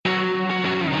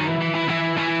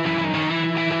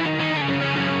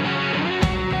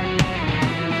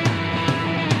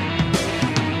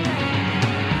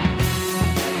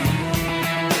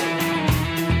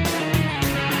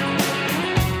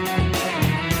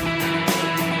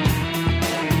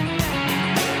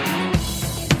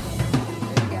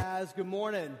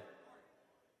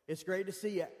It's great to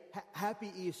see you.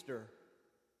 Happy Easter.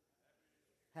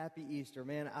 Happy Easter,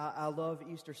 man. I love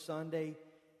Easter Sunday,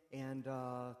 and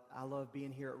I love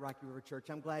being here at Rocky River Church.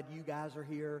 I'm glad you guys are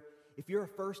here. If you're a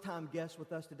first-time guest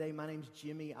with us today, my name's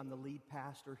Jimmy. I'm the lead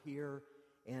pastor here,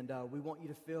 and we want you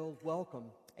to feel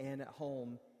welcome and at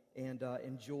home and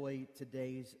enjoy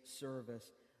today's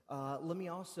service. Let me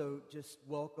also just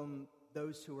welcome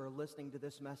those who are listening to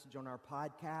this message on our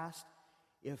podcast.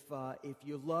 If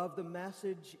you love the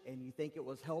message and you think it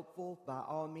was helpful, by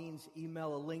all means,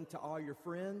 email a link to all your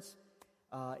friends.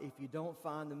 If you don't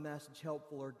find the message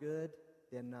helpful or good,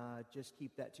 then just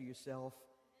keep that to yourself,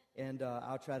 and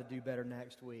I'll try to do better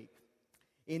next week.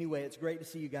 Anyway, it's great to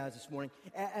see you guys this morning.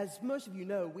 As most of you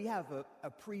know, we have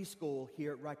a preschool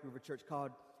here at Rocky River Church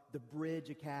called the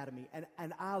Bridge Academy, and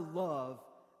I love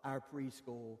our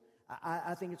preschool.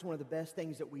 I think it's one of the best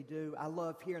things that we do. I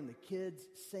love hearing the kids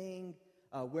sing.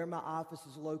 Where my office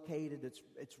is located,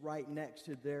 it's right next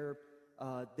to their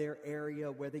area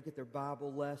where they get their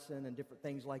Bible lesson and different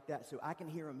things like that. So I can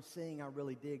hear them sing. I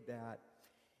really dig that.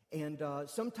 And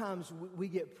sometimes we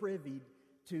get privy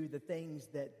to the things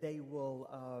that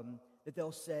that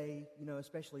they'll say,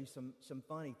 especially some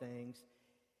funny things.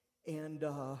 And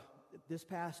this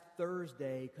past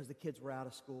Thursday, because the kids were out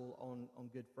of school on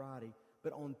Good Friday,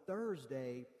 but on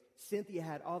Thursday, Cynthia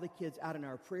had all the kids out in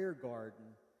our prayer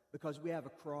garden, because we have a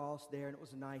cross there, and it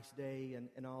was a nice day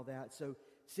and all that. So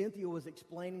Cynthia was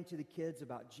explaining to the kids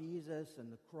about Jesus and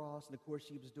the cross, and of course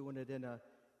she was doing it in a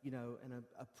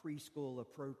preschool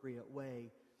appropriate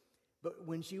way. But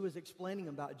when she was explaining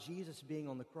about Jesus being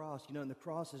on the cross, and the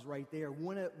cross is right there,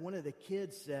 one of the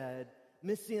kids said,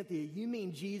 "Miss Cynthia, you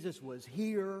mean Jesus was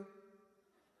here?"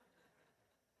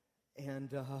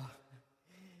 And out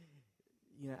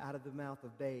of the mouth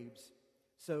of babes.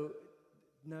 So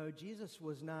no, Jesus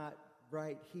was not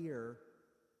right here,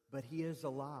 but he is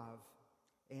alive.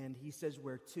 And he says,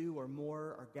 where two or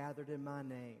more are gathered in my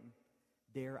name,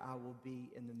 there I will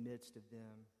be in the midst of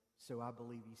them. So I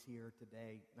believe he's here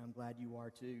today, and I'm glad you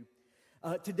are too.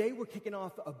 Today we're kicking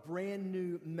off a brand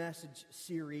new message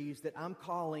series that I'm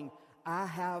calling I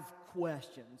Have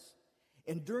Questions.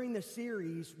 And during the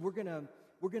series, we're gonna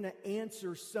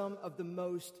answer some of the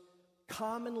most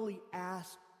commonly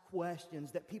asked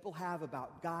questions that people have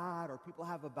about God, or people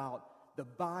have about the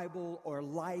Bible or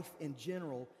life in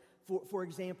general. For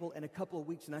example, in a couple of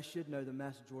weeks, and I should know the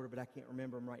message order, but I can't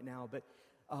remember them right now, but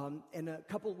in a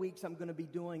couple of weeks, I'm going to be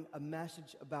doing a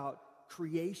message about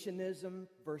creationism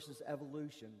versus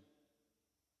evolution.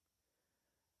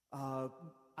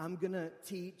 I'm going to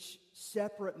teach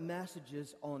separate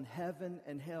messages on heaven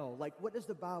and hell. Like, what does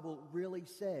the Bible really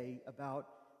say about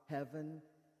heaven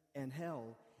and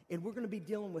hell? And we're going to be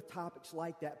dealing with topics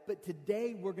like that. But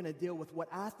today we're going to deal with what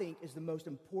I think is the most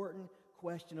important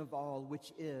question of all,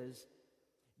 which is,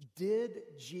 did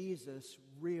Jesus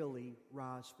really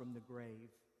rise from the grave?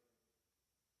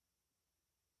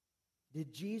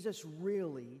 Did Jesus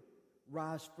really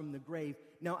rise from the grave?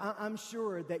 Now, I'm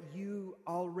sure that you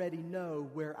already know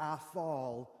where I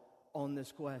fall on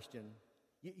this question.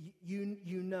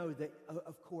 You know that,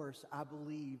 of course, I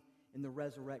believe in the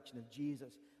resurrection of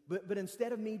Jesus. But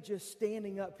instead of me just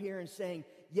standing up here and saying,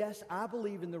 yes, I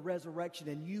believe in the resurrection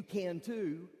and you can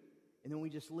too, and then we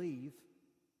just leave,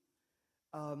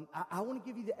 I want to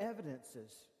give you the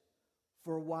evidences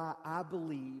for why I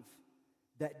believe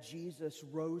that Jesus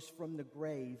rose from the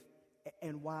grave,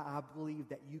 and why I believe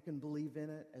that you can believe in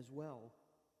it as well.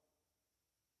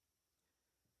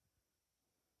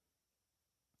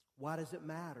 Why does it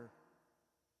matter?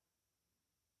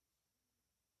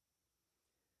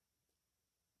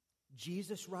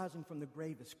 Jesus rising from the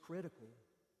grave is critical,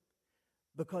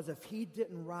 because if he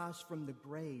didn't rise from the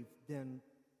grave, then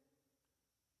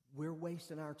we're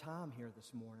wasting our time here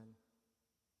this morning.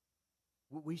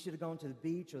 We should have gone to the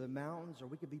beach or the mountains, or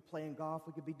we could be playing golf.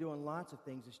 We could be doing lots of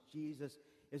things if Jesus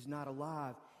is not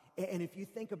alive. And if you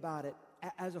think about it,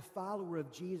 as a follower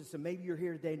of Jesus, and maybe you're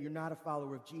here today and you're not a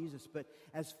follower of Jesus, but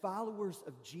as followers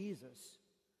of Jesus,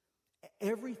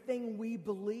 everything we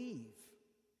believe,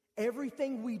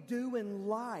 everything we do in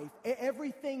life,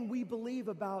 everything we believe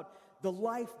about the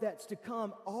life that's to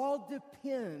come, all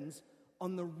depends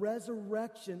on the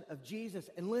resurrection of Jesus.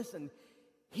 And listen,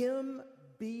 him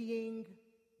being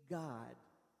God.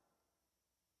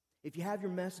 If you have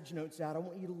your message notes out, I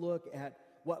want you to look at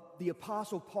what the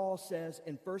Apostle Paul says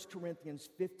in 1 Corinthians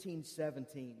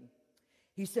 15:17.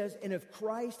 He says, "And if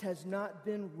Christ has not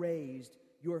been raised,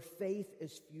 your faith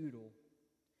is futile.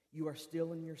 You are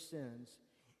still in your sins."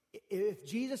 If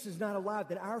Jesus is not alive,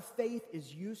 then our faith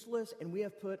is useless, and we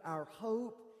have put our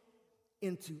hope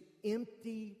into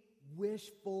empty,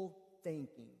 wishful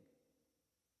thinking.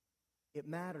 It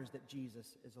matters that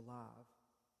Jesus is alive.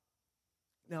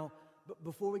 Now,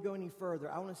 before we go any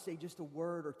further, I want to say just a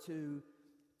word or two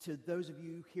to those of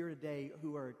you here today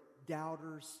who are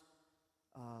doubters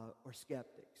or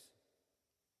skeptics.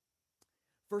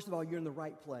 First of all, you're in the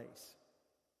right place.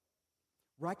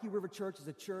 Rocky River Church is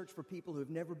a church for people who have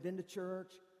never been to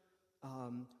church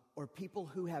or people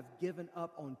who have given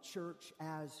up on church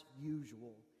as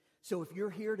usual. So if you're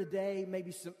here today,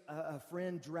 maybe a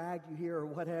friend dragged you here or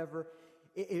whatever,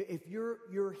 if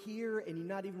you're here and you're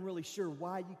not even really sure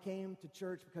why you came to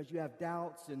church because you have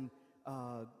doubts and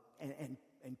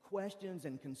questions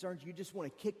and concerns, you just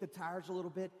want to kick the tires a little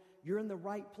bit, you're in the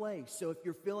right place. So if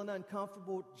you're feeling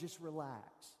uncomfortable, just relax.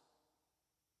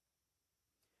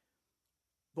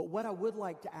 But what I would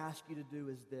like to ask you to do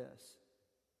is this.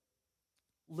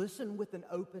 Listen with an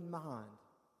open mind.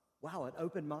 Wow, an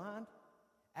open mind?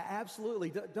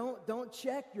 Absolutely. Don't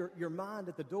check your mind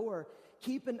at the door.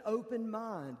 Keep an open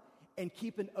mind and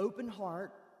keep an open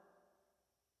heart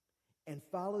and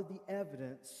follow the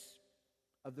evidence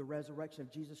of the resurrection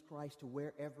of Jesus Christ to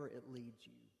wherever it leads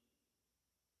you.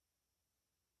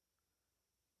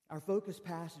 Our focus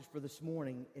passage for this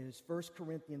morning is 1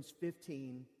 Corinthians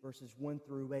 15, verses 1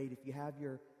 through 8. If you have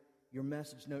your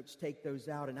message notes, take those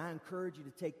out. And I encourage you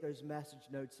to take those message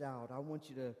notes out. I want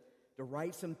you to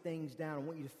write some things down. I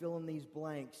want you to fill in these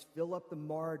blanks. Fill up the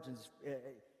margins.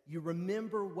 You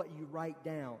remember what you write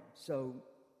down. So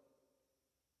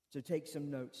take some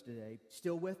notes today.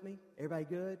 Still with me? Everybody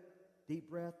good? Deep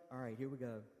breath? All right, here we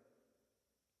go.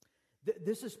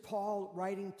 This is Paul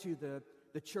writing to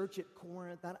the church at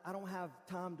Corinth. I don't have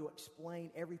time to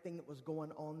explain everything that was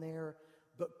going on there,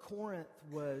 but Corinth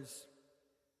was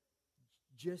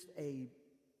just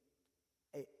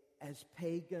as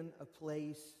pagan a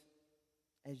place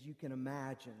as you can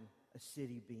imagine a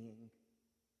city being.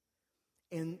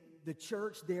 And the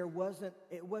church there wasn't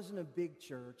a big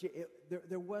church.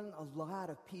 There wasn't a lot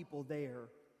of people there,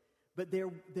 but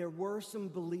there were some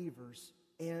believers,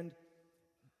 and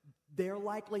they're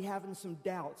likely having some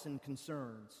doubts and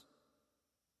concerns.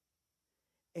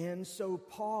 And so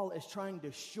Paul is trying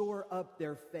to shore up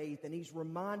their faith, and he's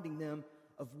reminding them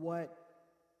of what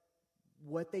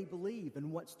they believe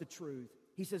and what's the truth.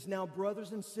 He says, now,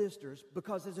 brothers and sisters,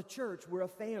 because as a church, we're a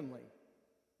family.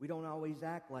 We don't always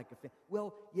act like a family.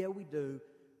 Well, yeah, we do.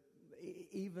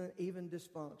 Even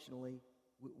dysfunctionally,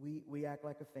 we act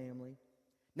like a family.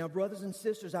 Now, brothers and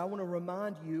sisters, I want to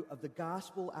remind you of the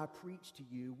gospel I preached to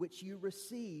you, which you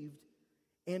received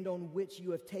and on which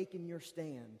you have taken your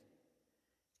stand.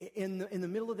 In the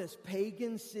middle of this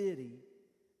pagan city,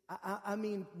 I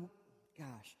mean,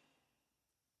 gosh,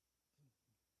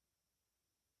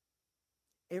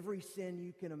 every sin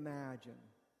you can imagine,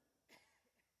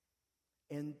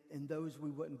 and those we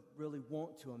wouldn't really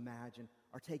want to imagine,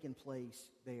 are taking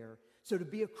place there. So to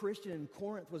be a Christian in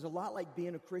Corinth was a lot like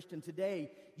being a Christian today.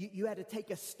 You had to take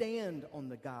a stand on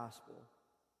the gospel.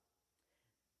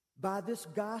 By this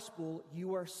gospel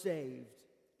you are saved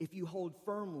if you hold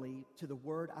firmly to the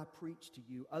word I preached to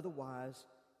you. Otherwise,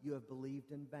 you have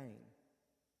believed in vain.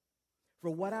 For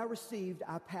what I received,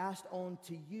 I passed on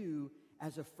to you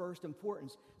as of first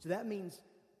importance. So that means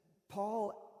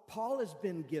Paul has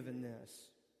been given this.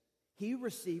 He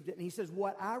received it, and he says,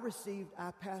 what I received,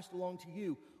 I passed along to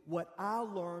you. What I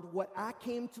learned, what I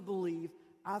came to believe,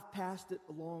 I've passed it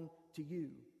along to you.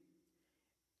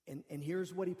 And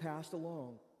here's what he passed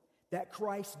along. That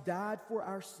Christ died for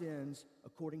our sins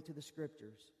according to the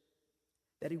Scriptures.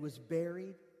 That he was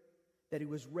buried. That he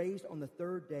was raised on the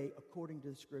third day according to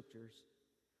the Scriptures.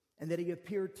 And that he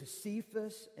appeared to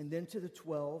Cephas and then to the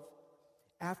 12.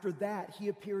 After that, he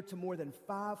appeared to more than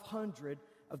 500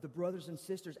 of the brothers and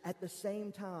sisters at the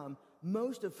same time,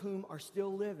 most of whom are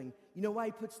still living. You know why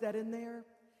he puts that in there?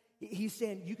 He's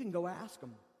saying, you can go ask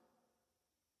them.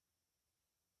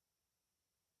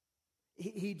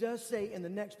 He does say in the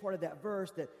next part of that verse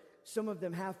that some of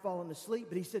them have fallen asleep,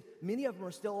 but he said many of them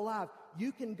are still alive.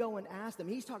 You can go and ask them.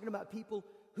 He's talking about people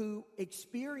who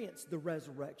experienced the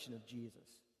resurrection of Jesus.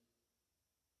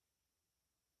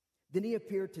 Then he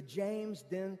appeared to James,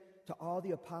 then to all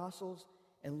the apostles,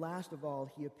 and last of all,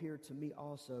 he appeared to me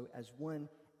also as one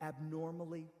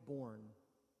abnormally born.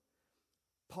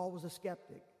 Paul was a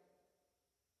skeptic.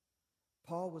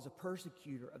 Paul was a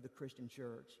persecutor of the Christian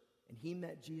church, and he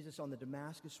met Jesus on the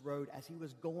Damascus Road as he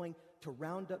was going to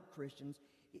round up Christians.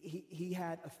 He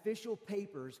had official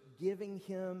papers giving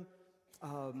him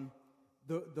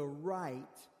the right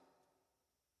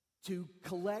to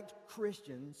collect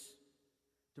Christians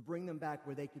to bring them back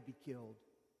where they could be killed.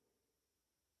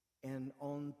 And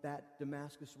on that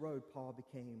Damascus Road, Paul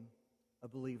became a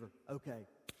believer. Okay,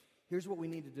 here's what we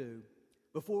need to do.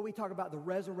 Before we talk about the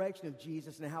resurrection of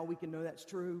Jesus and how we can know that's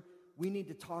true, we need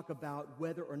to talk about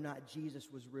whether or not Jesus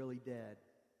was really dead.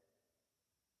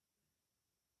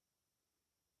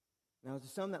 Now, to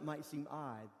some that might seem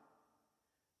odd,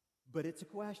 but it's a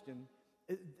question.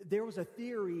 There was a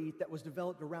theory that was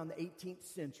developed around the 18th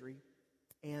century,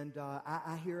 and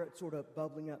I hear it sort of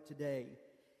bubbling up today.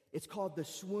 It's called the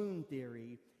swoon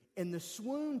theory. And the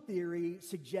swoon theory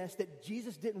suggests that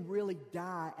Jesus didn't really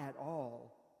die at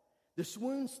all. The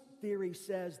swoon theory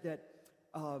says that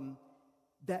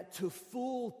that to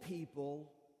fool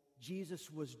people, Jesus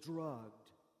was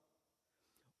drugged,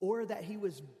 or that he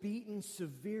was beaten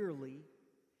severely,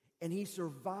 and he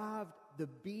survived the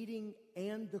beating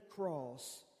and the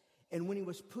cross. And when he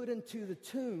was put into the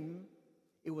tomb,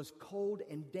 it was cold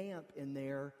and damp in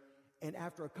there, and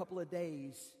after a couple of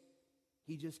days,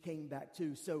 he just came back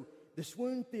to. So the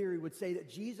swoon theory would say that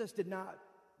Jesus did not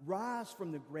rise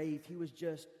from the grave, he was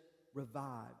just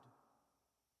revived.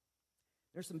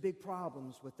 There's some big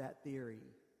problems with that theory.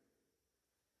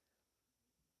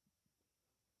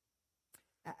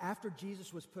 After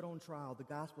Jesus was put on trial, the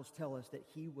Gospels tell us that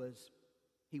he was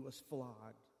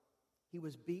flogged. He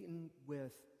was beaten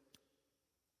with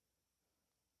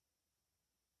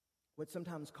what's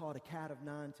sometimes called a cat of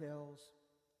nine tails,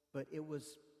 but it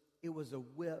was a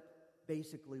whip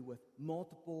basically with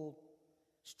multiple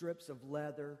strips of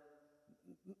leather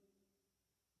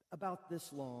about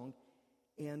this long,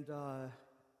 and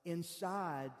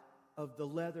inside of the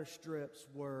leather strips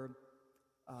were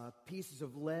pieces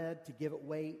of lead to give it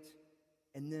weight,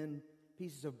 and then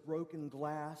pieces of broken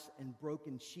glass and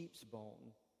broken sheep's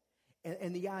bone.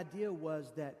 And the idea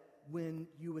was that when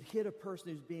you would hit a person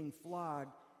who's being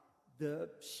flogged, the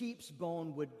sheep's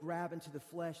bone would grab into the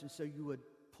flesh, and so you would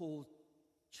pull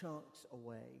chunks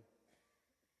away.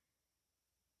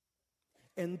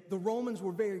 And the Romans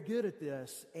were very good at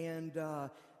this, and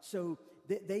so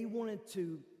they wanted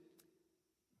to,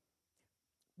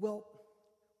 well,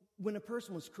 when a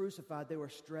person was crucified, they were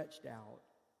stretched out.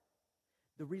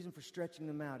 The reason for stretching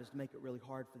them out is to make it really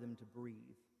hard for them to breathe.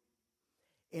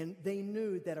 And they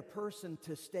knew that a person,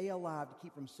 to stay alive, to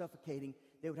keep from suffocating,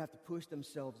 they would have to push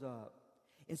themselves up.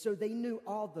 And so they knew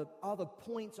all the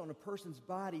points on a person's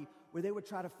body where they would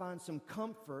try to find some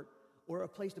comfort or a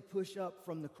place to push up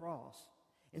from the cross.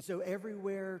 And so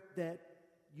everywhere that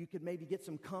you could maybe get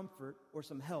some comfort or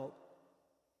some help,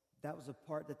 that was a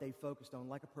part that they focused on,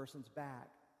 like a person's back.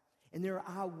 And there are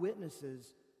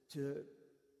eyewitnesses to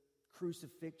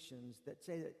crucifixions that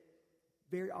say that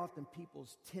very often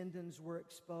people's tendons were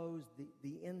exposed,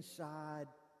 the inside,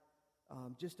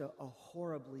 just a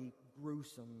horribly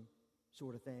gruesome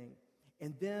sort of thing.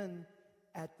 And then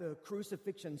at the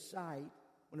crucifixion site,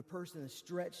 when a person is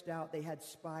stretched out, they had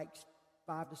spikes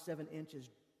 5 to 7 inches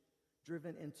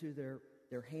driven into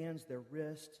their hands, their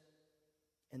wrists,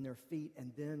 and their feet,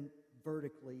 and then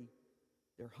vertically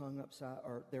they're hung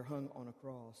on a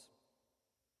cross.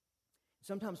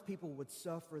 Sometimes people would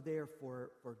suffer there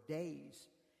for days.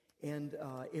 And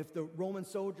if the Roman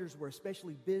soldiers were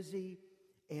especially busy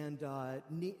and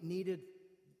needed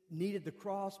the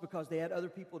cross because they had other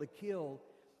people to kill,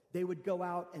 they would go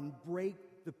out and break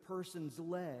the person's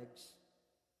legs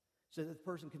so that the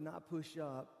person could not push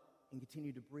up and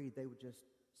continue to breathe. They would just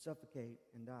suffocate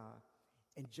and die.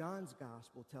 And John's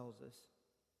gospel tells us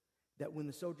that when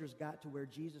the soldiers got to where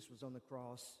Jesus was on the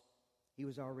cross, he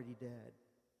was already dead.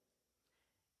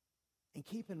 And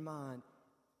keep in mind,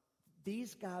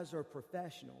 these guys are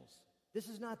professionals. This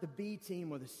is not the B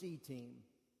team or the C team.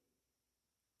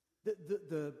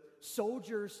 The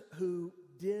soldiers who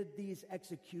did these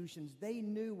executions, they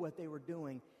knew what they were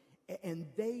doing, and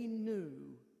they knew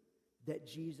that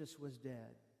Jesus was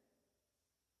dead.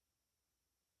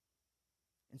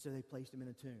 And so they placed him in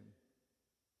a tomb.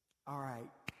 All right,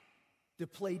 to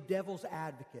play devil's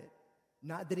advocate,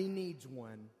 not that he needs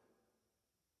one,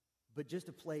 but just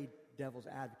to play devil's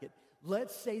advocate.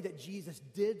 Let's say that Jesus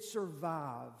did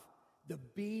survive the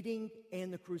beating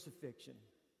and the crucifixion.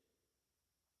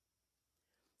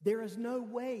 There is no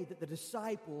way that the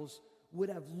disciples would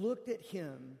have looked at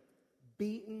him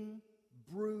beaten,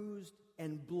 bruised,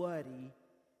 and bloody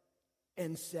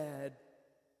and said,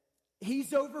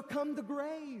 "He's overcome the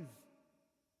grave.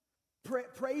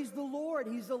 Praise the Lord,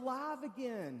 he's alive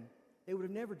again." They would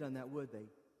have never done that, would they?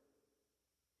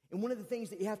 And one of the things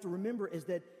that you have to remember is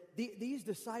that these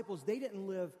disciples, they didn't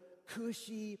live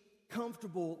cushy,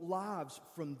 comfortable lives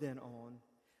from then on.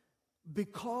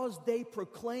 Because they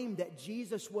proclaimed that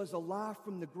Jesus was alive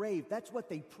from the grave, that's what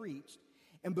they preached.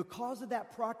 And because of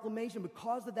that proclamation,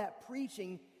 because of that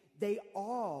preaching, they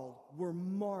all were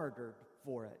martyred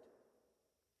for it.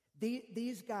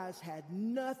 These guys had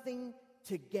nothing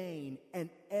to gain and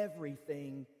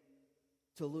everything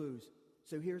to lose.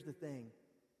 So here's the thing.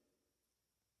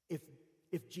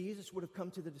 If Jesus would have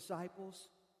come to the disciples,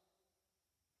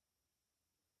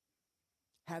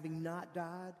 having not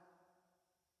died,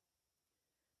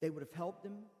 they would have helped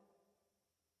him.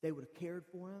 They would have cared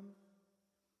for him.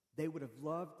 They would have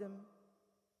loved him.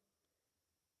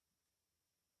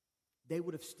 They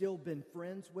would have still been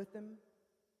friends with him.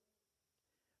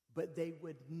 But they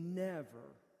would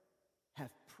never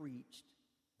have preached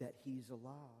that he's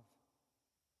alive.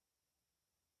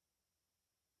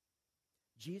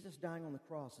 Jesus dying on the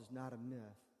cross is not a myth.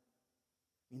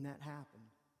 I mean, that happened.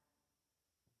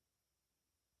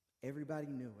 Everybody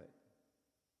knew it.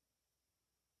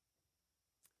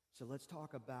 So let's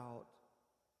talk about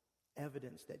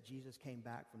evidence that Jesus came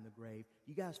back from the grave.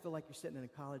 You guys feel like you're sitting in a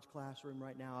college classroom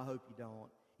right now? I hope you don't.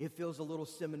 It feels a little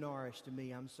seminarish to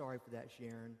me. I'm sorry for that,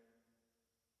 Sharon.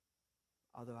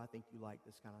 Although I think you like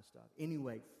this kind of stuff.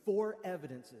 Anyway, 4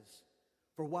 evidences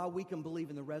for why we can believe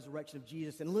in the resurrection of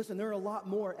Jesus. And listen, there are a lot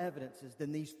more evidences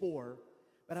than these 4,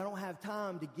 but I don't have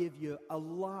time to give you a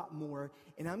lot more.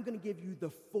 And I'm going to give you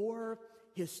the 4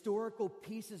 historical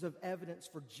pieces of evidence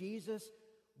for Jesus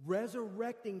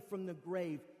resurrecting from the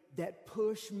grave that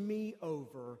push me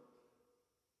over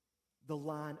the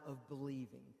line of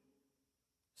believing.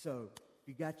 So, if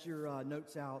you got your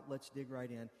notes out, let's dig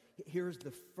right in. Here's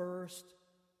the first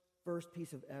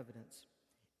piece of evidence.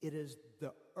 It is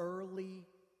the early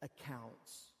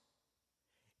accounts.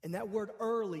 And that word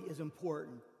early is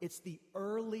important. It's the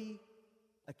early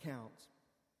accounts.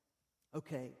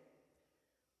 Okay.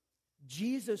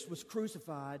 Jesus was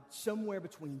crucified somewhere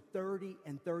between 30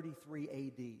 and 33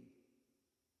 A.D.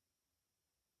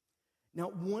 Now,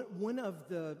 one of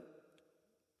the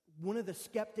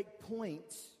skeptic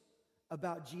points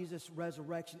about Jesus'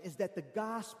 resurrection is that the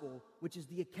gospel, which is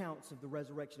the accounts of the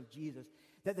resurrection of Jesus,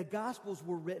 that the gospels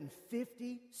were written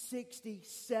 50, 60,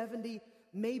 70,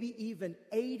 maybe even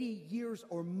 80 years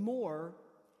or more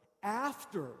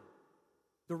after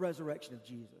the resurrection of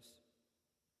Jesus.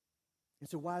 And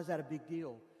so why is that a big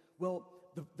deal? Well,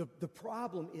 the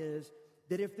problem is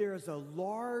that if there is a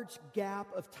large gap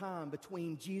of time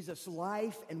between Jesus'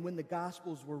 life and when the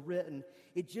Gospels were written,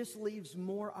 it just leaves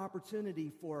more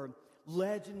opportunity for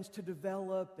legends to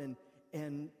develop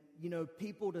and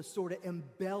people to sort of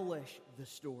embellish the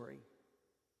story.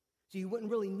 So you wouldn't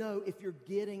really know if you're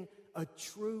getting a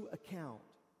true account.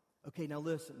 Okay, now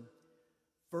listen.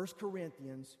 1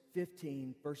 Corinthians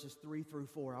 15, verses 3 through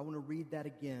 4. I want to read that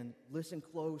again. Listen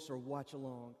close or watch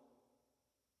along.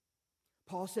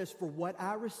 Paul says, "For what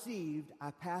I received,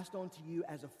 I passed on to you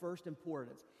as of first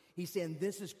importance." He's saying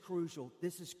this is crucial,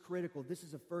 this is critical, this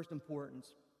is of first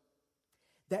importance.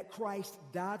 That Christ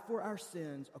died for our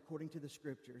sins according to the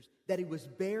Scriptures, that He was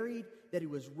buried, that He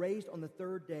was raised on the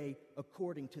third day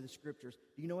according to the Scriptures.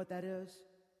 Do you know what that is?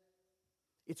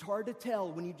 It's hard to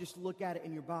tell when you just look at it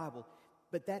in your Bible,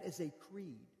 but that is a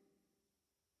creed.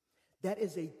 That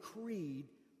is a creed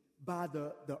by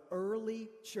the early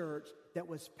church that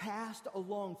was passed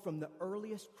along from the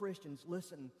earliest Christians.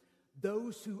 Listen,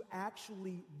 those who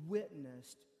actually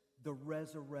witnessed the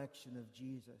resurrection of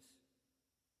Jesus.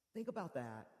 Think about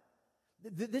that.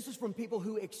 This is from people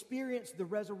who experienced the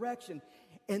resurrection.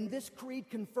 And this creed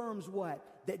confirms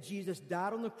what? That Jesus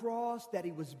died on the cross, that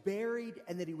He was buried,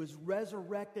 and that He was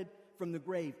resurrected from the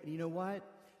grave. And you know what?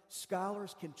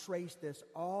 Scholars can trace this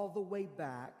all the way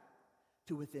back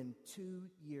to within 2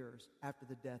 years after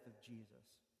the death of Jesus.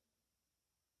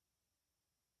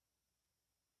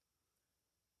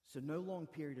 So no long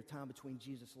period of time between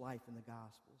Jesus' life and the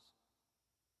Gospels.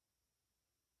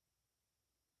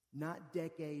 Not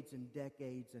decades and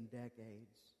decades and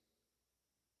decades.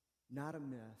 Not a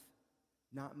myth.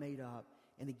 Not made up.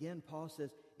 And again, Paul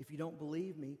says, if you don't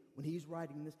believe me, when he's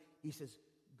writing this, he says,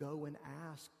 go and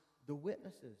ask the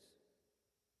witnesses.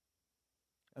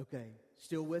 Okay,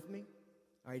 still with me?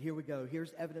 All right, here we go.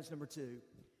 Here's evidence number 2.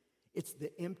 It's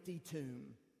the empty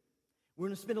tomb. We're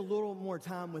going to spend a little more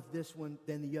time with this one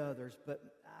than the others, but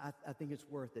I think it's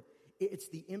worth it. It's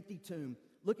the empty tomb.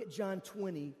 Look at John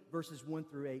 20, verses 1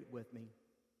 through 8 with me.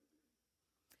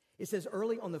 It says,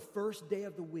 early on the first day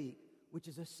of the week, which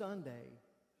is a Sunday.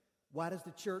 Why does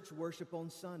the church worship on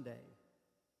Sunday?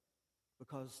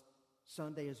 Because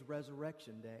Sunday is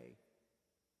Resurrection Day.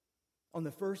 On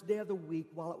the first day of the week,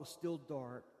 while it was still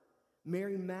dark,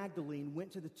 Mary Magdalene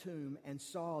went to the tomb and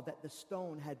saw that the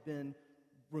stone had been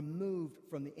removed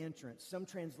from the entrance. Some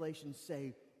translations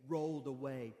say rolled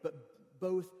away, but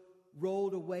both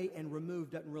rolled away and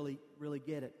removed doesn't really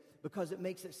get it, because it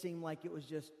makes it seem like it was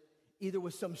just either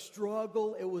with some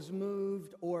struggle it was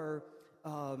moved, or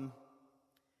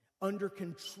Under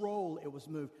control, it was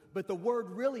moved. But the word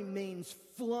really means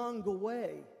flung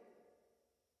away.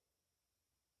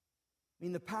 I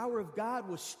mean, the power of God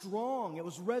was strong. It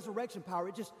was resurrection power.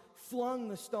 It just flung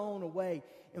the stone away.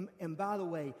 And by the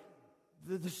way,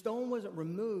 the stone wasn't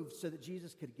removed so that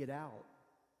Jesus could get out.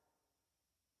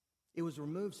 It was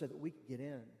removed so that we could get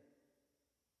in.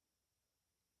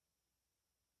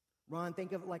 Ron,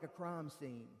 think of it like a crime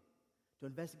scene. To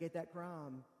investigate that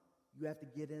crime, you have to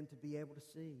get in to be able to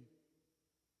see.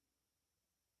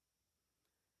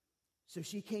 So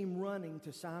she came running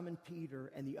to Simon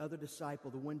Peter and the other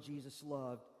disciple, the one Jesus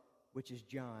loved, which is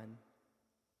John,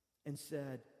 and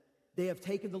said, "They have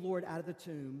taken the Lord out of the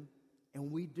tomb, and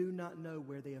we do not know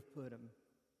where they have put him."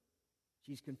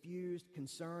 She's confused,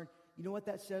 concerned. You know what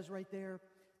that says right there?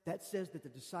 That says that the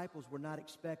disciples were not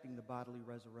expecting the bodily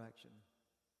resurrection.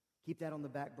 Keep that on the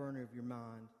back burner of your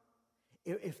mind.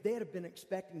 If they had been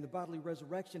expecting the bodily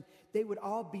resurrection, they would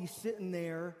all be sitting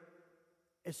there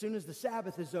as soon as the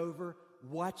Sabbath is over,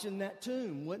 watching that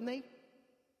tomb, wouldn't they?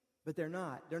 But they're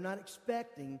not. They're not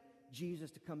expecting Jesus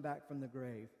to come back from the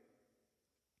grave.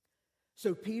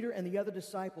 So Peter and the other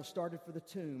disciple started for the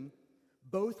tomb.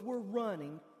 Both were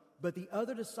running, but the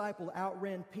other disciple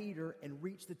outran Peter and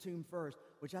reached the tomb first,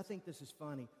 which I think this is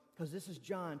funny, because this is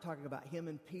John talking about him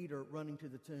and Peter running to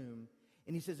the tomb.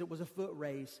 And he says it was a foot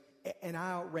race, and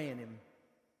I outran him.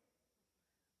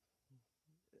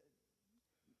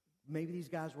 Maybe these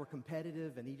guys were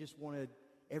competitive, and he just wanted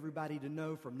everybody to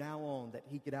know from now on that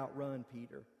he could outrun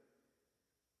Peter.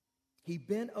 He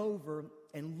bent over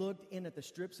and looked in at the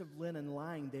strips of linen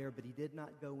lying there, but he did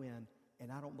not go in,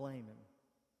 and I don't blame him.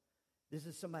 This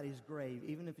is somebody's grave.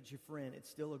 Even if it's your friend, it's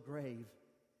still a grave,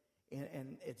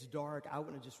 and it's dark. I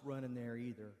wouldn't have just run in there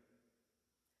either.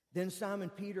 Then Simon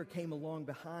Peter came along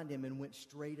behind him and went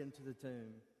straight into the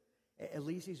tomb. At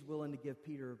least he's willing to give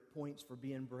Peter points for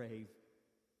being brave.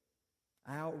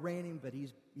 I outran him, but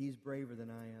he's braver than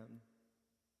I am.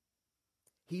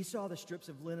 He saw the strips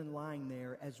of linen lying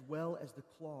there, as well as the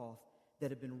cloth that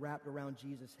had been wrapped around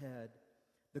Jesus' head.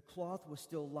 The cloth was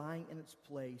still lying in its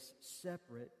place,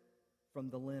 separate from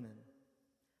the linen.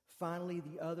 Finally,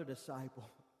 the other disciple,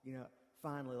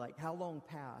 finally, like how long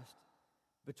passed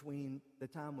between the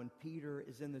time when Peter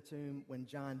is in the tomb, when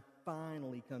John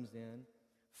finally comes in?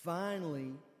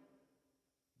 Finally,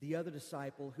 the other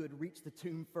disciple who had reached the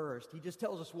tomb first. He just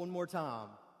tells us one more time.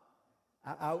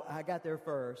 I got there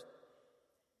first.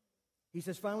 He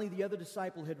says, finally, the other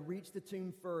disciple had reached the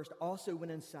tomb first, also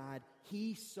went inside.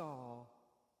 He saw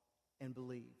and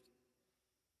believed.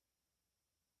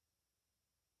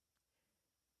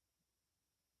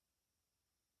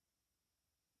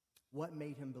 What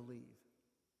made him believe?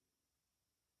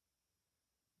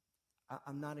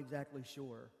 I'm not exactly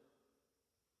sure.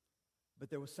 But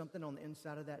there was something on the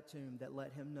inside of that tomb that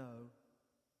let him know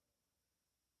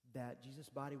that Jesus'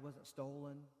 body wasn't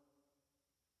stolen,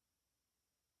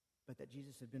 but that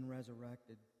Jesus had been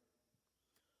resurrected.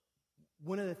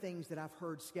 One of the things that I've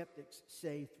heard skeptics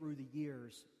say through the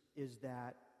years is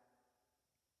that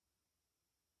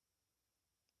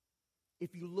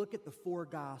if you look at the four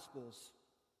Gospels,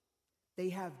 they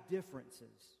have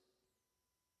differences.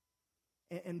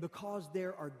 And because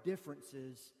there are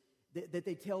differences, that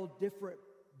they tell different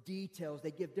details,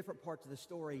 they give different parts of the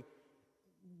story,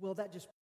 well, that just